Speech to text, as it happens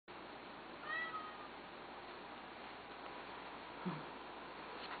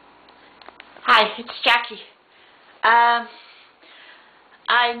Hi, it's Jackie. I'm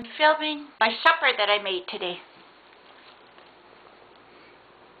filming my supper that I made today.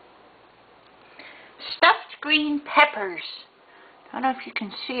 Stuffed green peppers. I don't know if you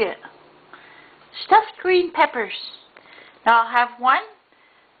can see it. Stuffed green peppers. Now I'll have one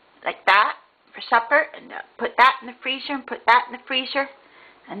like that for supper, and put that in the freezer, and put that in the freezer,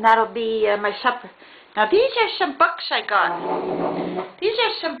 and that'll be my supper. Now these are some books I got. These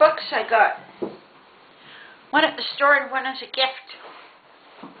are some books I got. One at the store and one as a gift.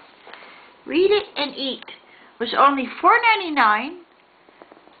 Read It and Eat was only $4.99,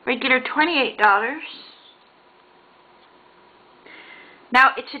 regular $28. Now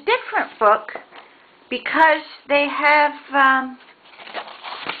it's a different book because they have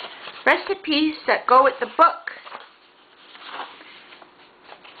recipes that go with the book.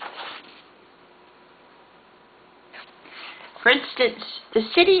 For instance, The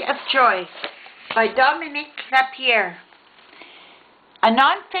City of Joy by Dominique Lapierre. A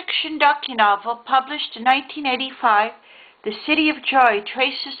non-fiction docunovel published in 1985, The City of Joy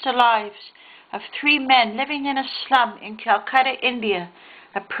traces the lives of three men living in a slum in Calcutta, India.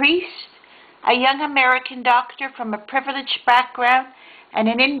 A priest, a young American doctor from a privileged background, and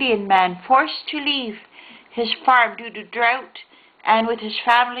an Indian man forced to leave his farm due to drought and with his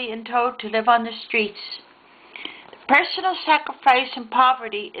family in tow to live on the streets. Personal sacrifice and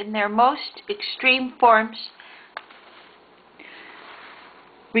poverty in their most extreme forms,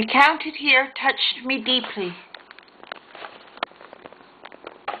 recounted here, touched me deeply.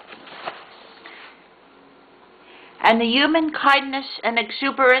 And the human kindness and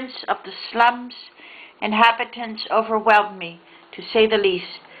exuberance of the slum's inhabitants overwhelmed me, to say the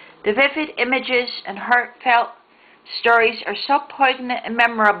least. The vivid images and heartfelt stories are so poignant and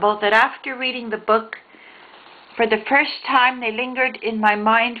memorable that after reading the book for the first time, they lingered in my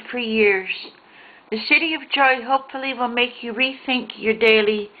mind for years. The City of Joy hopefully will make you rethink your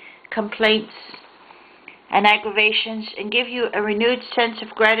daily complaints and aggravations and give you a renewed sense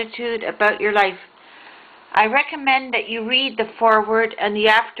of gratitude about your life. I recommend that you read the foreword and the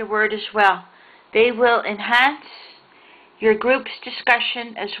afterword as well. They will enhance your group's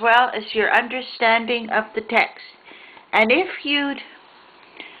discussion as well as your understanding of the text. And if you'd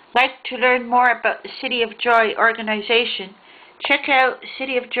like to learn more about the City of Joy organization, check out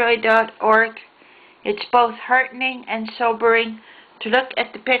cityofjoy.org. It's both heartening and sobering to look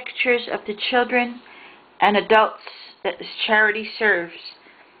at the pictures of the children and adults that this charity serves.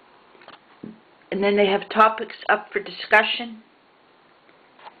 And then they have topics up for discussion.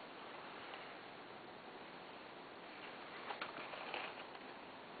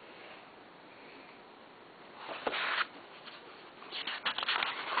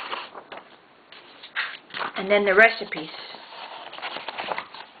 And then the recipes.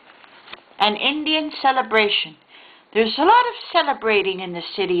 An Indian celebration. There's a lot of celebrating in the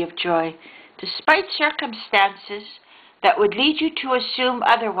City of Joy, despite circumstances that would lead you to assume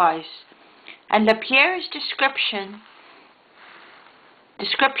otherwise. And Lapierre's descriptions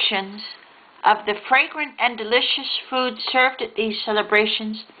of the fragrant and delicious food served at these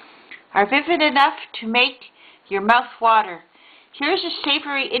celebrations are vivid enough to make your mouth water. Here's a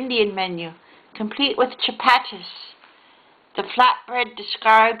savory Indian menu, complete with chapatis, the flatbread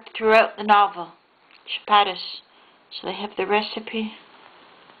described throughout the novel. Chapatis. So they have the recipe,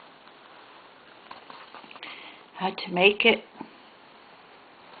 how to make it.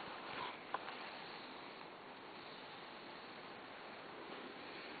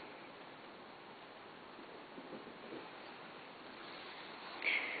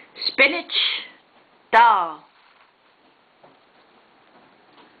 Spinach dal.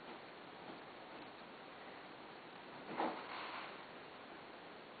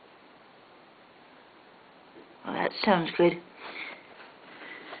 Well, that sounds good.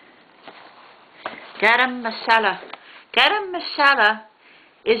 Garam masala. Garam masala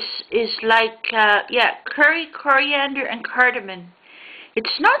is like curry, coriander, and cardamom.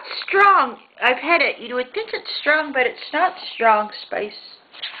 It's not strong. I've had it. You would think it's strong, but it's not strong spice.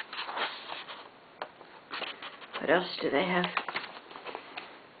 What else do they have?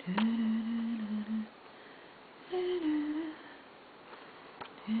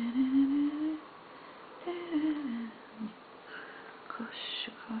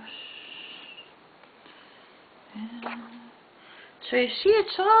 So you see,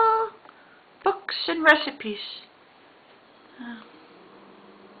 it's all books and recipes.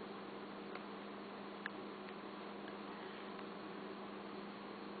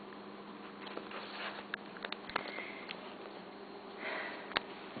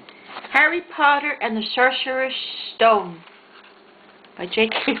 Harry Potter and the Sorcerer's Stone by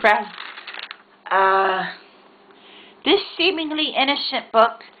J.K. Rowling. This seemingly innocent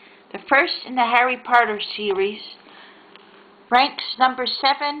book, the first in the Harry Potter series, ranks number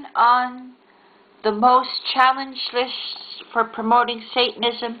 7 on the most challenged lists for promoting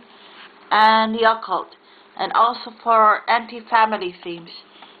Satanism and the occult, and also for anti-family themes.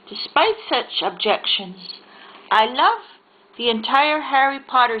 Despite such objections, I love the entire Harry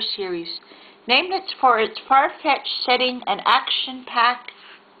Potter series, namely for its far-fetched setting and action-packed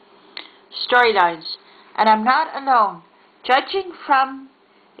storylines, and I'm not alone. Judging from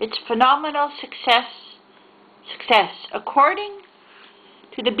its phenomenal success, according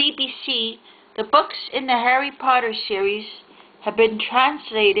to the BBC, the books in the Harry Potter series have been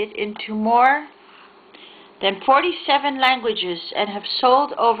translated into more than 47 languages and have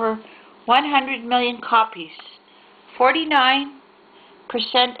sold over 100 million copies. 49%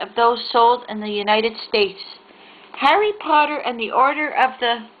 of those sold in the United States. Harry Potter and the Order of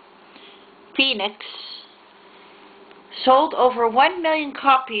the Phoenix sold over 1 million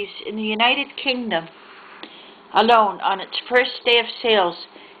copies in the United Kingdom alone on its first day of sales,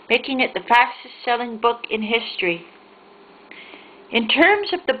 making it the fastest-selling book in history. In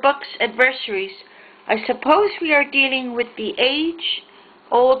terms of the book's adversaries, I suppose we are dealing with the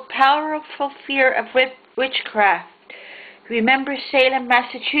age-old powerful fear of witchcraft. Remember Salem,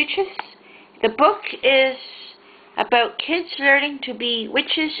 Massachusetts? The book is about kids learning to be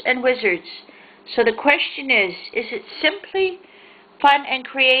witches and wizards. So the question is it simply fun and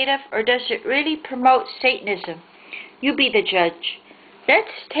creative, or does it really promote Satanism? You be the judge.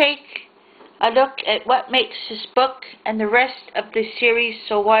 Let's take a look at what makes this book and the rest of the series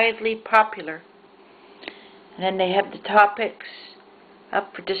so widely popular. And then they have the topics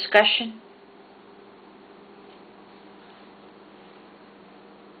up for discussion.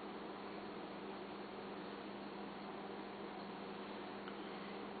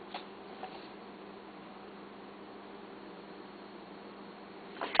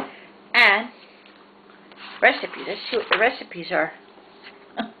 And recipes. Let's see what the recipes are.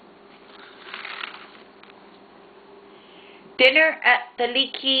 Dinner at the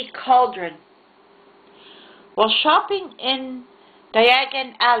Leaky Cauldron. While shopping in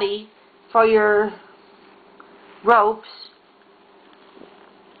Diagon Alley for your robes,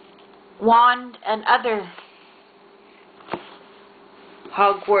 wand, and other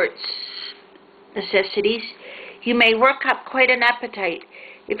Hogwarts necessities, you may work up quite an appetite.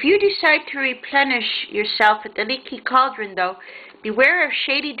 If you decide to replenish yourself at the Leaky Cauldron, though, beware of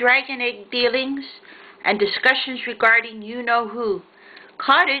shady dragon egg dealings and discussions regarding you-know-who.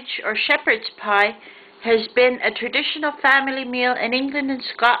 Cottage or shepherd's pie has been a traditional family meal in England and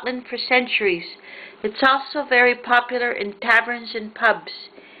Scotland for centuries. It's also very popular in taverns and pubs.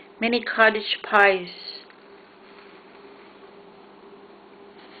 Many cottage pies.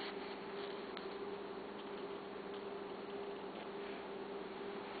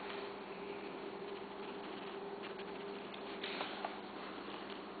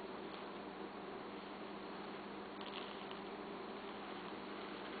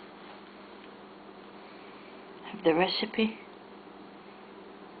 The recipe.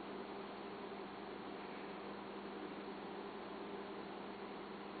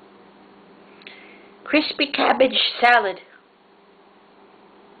 Crispy cabbage salad.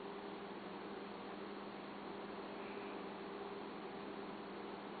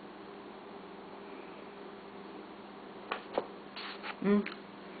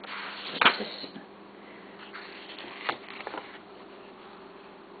 What's this?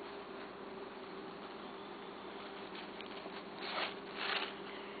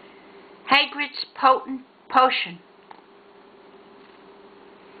 Hagrid's potent potion.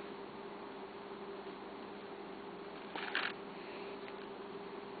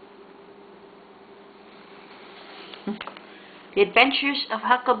 The Adventures of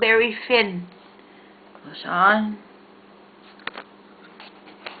Huckleberry Finn goes on.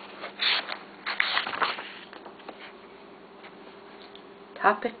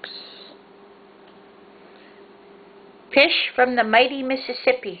 Topics. Fish from the mighty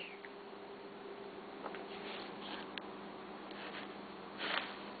Mississippi.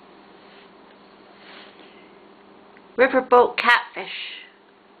 Riverboat catfish.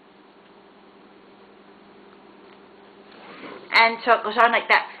 And so it goes on like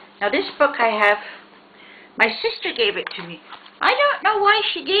that. Now this book I have, my sister gave it to me. I don't know why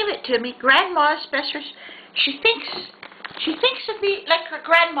she gave it to me. Grandma's best friend. She thinks of me like her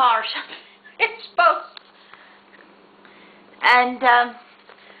grandma or something. It's both. And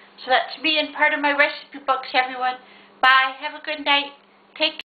so that's me and part of my recipe books, everyone. Bye. Have a good night. Take care.